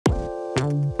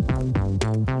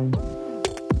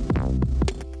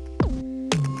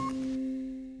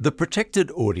The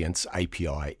Protected Audience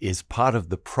API is part of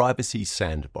the Privacy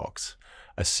Sandbox,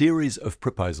 a series of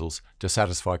proposals to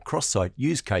satisfy cross-site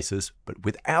use cases but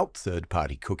without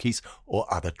third-party cookies or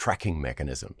other tracking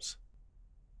mechanisms.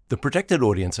 The Protected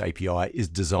Audience API is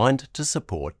designed to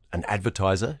support an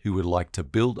advertiser who would like to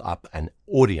build up an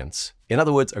audience, in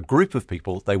other words, a group of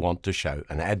people they want to show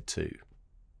an ad to.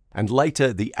 And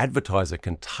later, the advertiser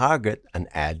can target an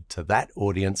ad to that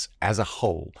audience as a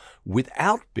whole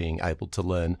without being able to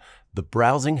learn the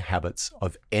browsing habits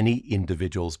of any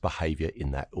individual's behavior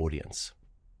in that audience.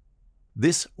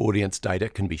 This audience data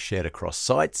can be shared across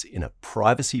sites in a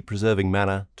privacy-preserving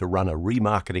manner to run a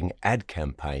remarketing ad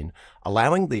campaign,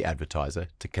 allowing the advertiser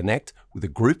to connect with a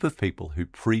group of people who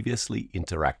previously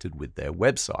interacted with their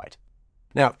website.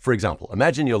 Now, for example,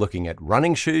 imagine you're looking at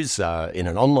running shoes in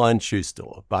an online shoe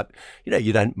store, but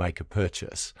you don't make a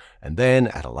purchase. And then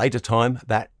at a later time,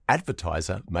 that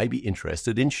advertiser may be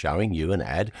interested in showing you an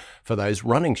ad for those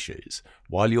running shoes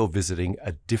while you're visiting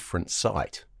a different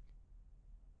site.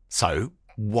 So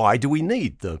why do we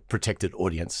need the Protected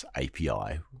Audience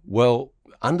API? Well,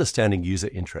 understanding user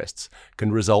interests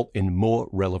can result in more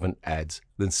relevant ads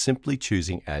than simply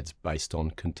choosing ads based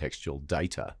on contextual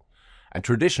data. And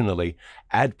traditionally,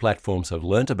 ad platforms have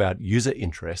learnt about user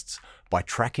interests by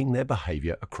tracking their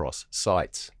behavior across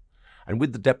sites. And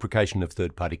with the deprecation of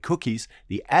third-party cookies,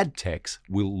 the ad techs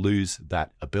will lose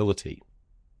that ability.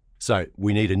 So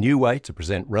we need a new way to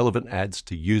present relevant ads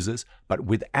to users, but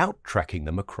without tracking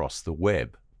them across the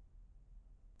web.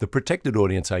 The Protected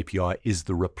Audience API is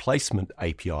the replacement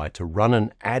API to run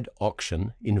an ad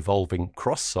auction involving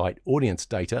cross-site audience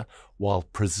data while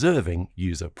preserving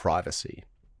user privacy.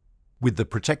 With the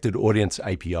Protected Audience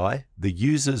API, the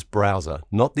user's browser,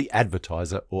 not the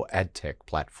advertiser or ad tech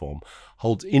platform,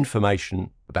 holds information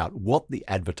about what the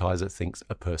advertiser thinks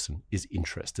a person is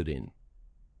interested in.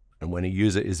 And when a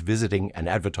user is visiting an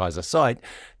advertiser site,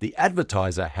 the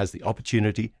advertiser has the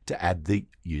opportunity to add the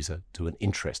user to an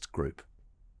interest group.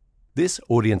 This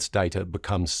audience data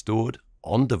becomes stored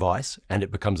on device and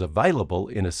it becomes available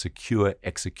in a secure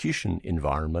execution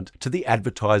environment to the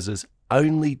advertisers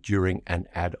only during an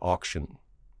ad auction.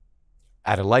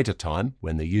 At a later time,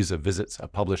 when the user visits a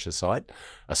publisher site,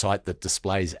 a site that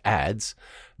displays ads,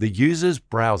 the user's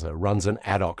browser runs an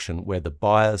ad auction where the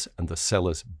buyer's and the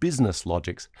seller's business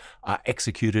logics are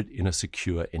executed in a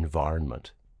secure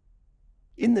environment.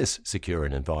 In this secure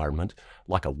environment,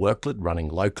 like a worklet running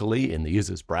locally in the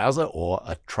user's browser or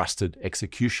a trusted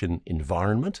execution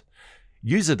environment,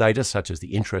 user data such as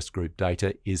the interest group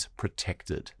data is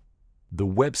protected. The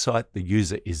website the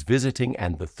user is visiting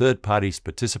and the third parties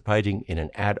participating in an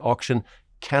ad auction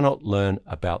cannot learn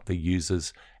about the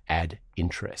user's ad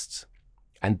interests.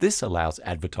 And this allows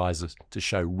advertisers to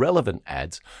show relevant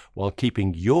ads while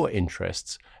keeping your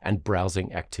interests and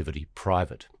browsing activity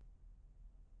private.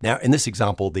 Now, in this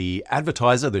example, the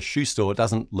advertiser, the shoe store,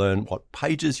 doesn't learn what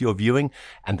pages you're viewing,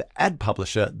 and the ad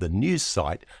publisher, the news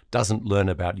site, doesn't learn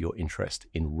about your interest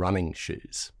in running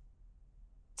shoes.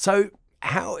 So,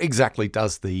 how exactly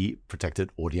does the Protected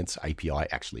Audience API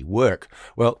actually work?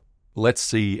 Well, let's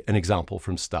see an example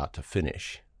from start to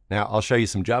finish. Now, I'll show you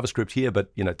some JavaScript here,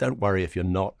 but don't worry if you're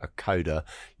not a coder,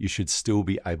 you should still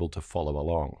be able to follow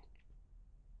along.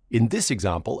 In this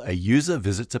example, a user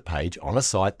visits a page on a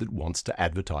site that wants to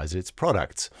advertise its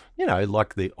products,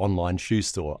 like the online shoe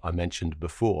store I mentioned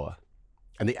before.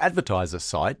 And the advertiser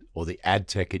site, or the ad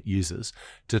tech it uses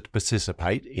to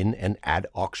participate in an ad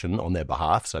auction on their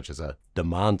behalf, such as a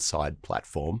demand-side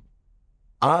platform,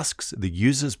 asks the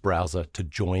user's browser to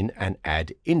join an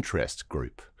ad interest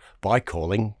group by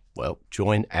calling,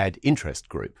 join ad interest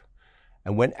group.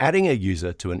 And when adding a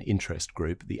user to an interest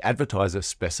group, the advertiser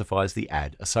specifies the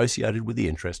ad associated with the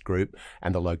interest group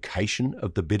and the location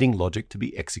of the bidding logic to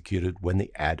be executed when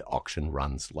the ad auction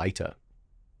runs later.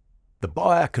 The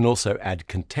buyer can also add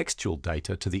contextual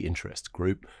data to the interest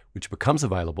group, which becomes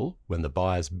available when the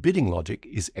buyer's bidding logic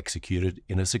is executed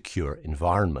in a secure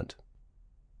environment.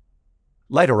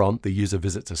 Later on, the user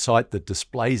visits a site that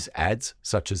displays ads,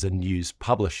 such as a news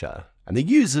publisher, and the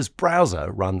user's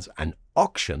browser runs an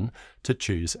auction to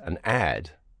choose an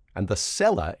ad. And the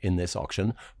seller in this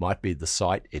auction might be the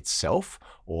site itself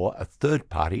or a third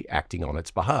party acting on its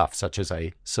behalf, such as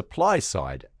a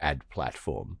supply-side ad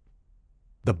platform.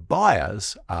 The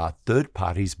buyers are third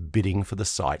parties bidding for the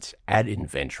site's ad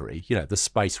inventory, the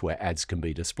space where ads can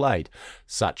be displayed,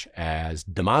 such as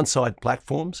demand-side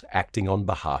platforms acting on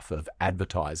behalf of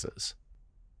advertisers.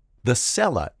 The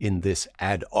seller in this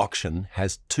ad auction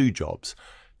has two jobs: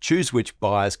 choose which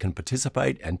buyers can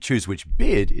participate and choose which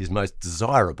bid is most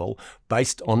desirable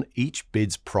based on each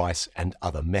bid's price and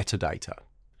other metadata.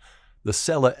 The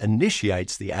seller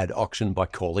initiates the ad auction by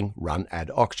calling Run Ad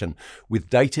Auction,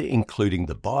 with data including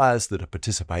the buyers that are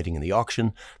participating in the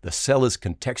auction, the seller's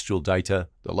contextual data,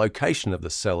 the location of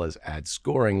the seller's ad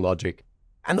scoring logic,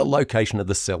 and the location of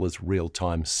the seller's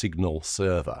real-time signal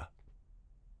server.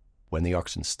 When the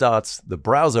auction starts, the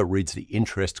browser reads the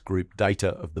interest group data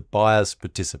of the buyers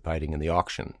participating in the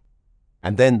auction.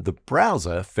 And then the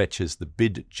browser fetches the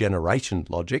bid generation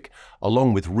logic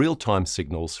along with real-time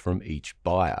signals from each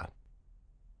buyer.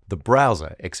 The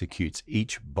browser executes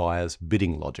each buyer's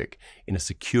bidding logic in a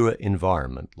secure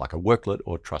environment like a worklet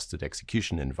or trusted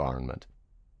execution environment,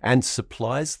 and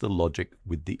supplies the logic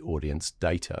with the audience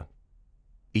data.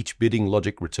 Each bidding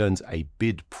logic returns a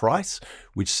bid price,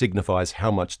 which signifies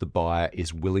how much the buyer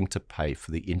is willing to pay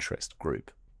for the interest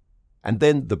group. And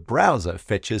then the browser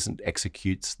fetches and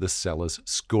executes the seller's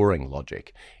scoring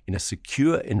logic in a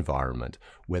secure environment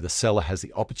where the seller has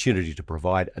the opportunity to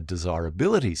provide a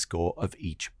desirability score of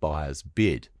each buyer's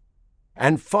bid.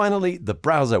 And finally, the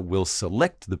browser will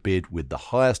select the bid with the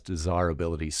highest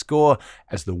desirability score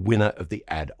as the winner of the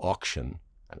ad auction.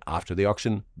 And after the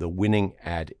auction, the winning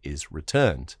ad is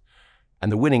returned.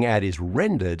 And the winning ad is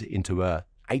rendered into a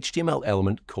HTML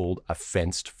element called a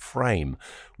fenced frame,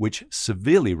 which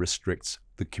severely restricts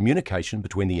the communication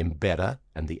between the embedder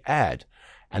and the ad.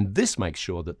 And this makes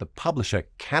sure that the publisher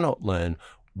cannot learn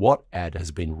what ad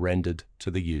has been rendered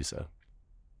to the user.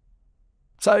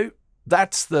 So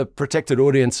that's the Protected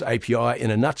Audience API in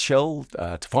a nutshell.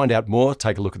 To find out more,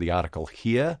 take a look at the article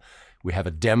here. We have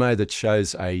a demo that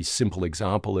shows a simple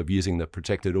example of using the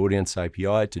Protected Audience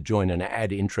API to join an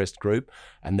ad interest group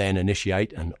and then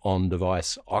initiate an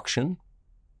on-device auction.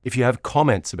 If you have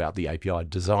comments about the API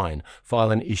design,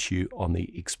 file an issue on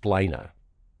the explainer.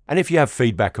 And if you have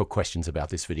feedback or questions about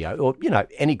this video, or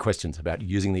any questions about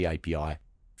using the API,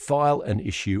 file an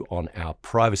issue on our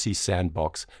Privacy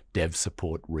Sandbox dev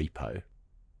support repo.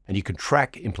 And you can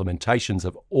track implementations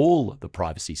of all the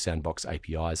Privacy Sandbox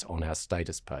APIs on our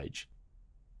status page.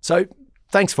 So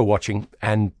thanks for watching,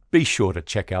 and be sure to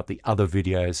check out the other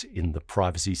videos in the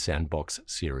Privacy Sandbox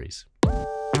series.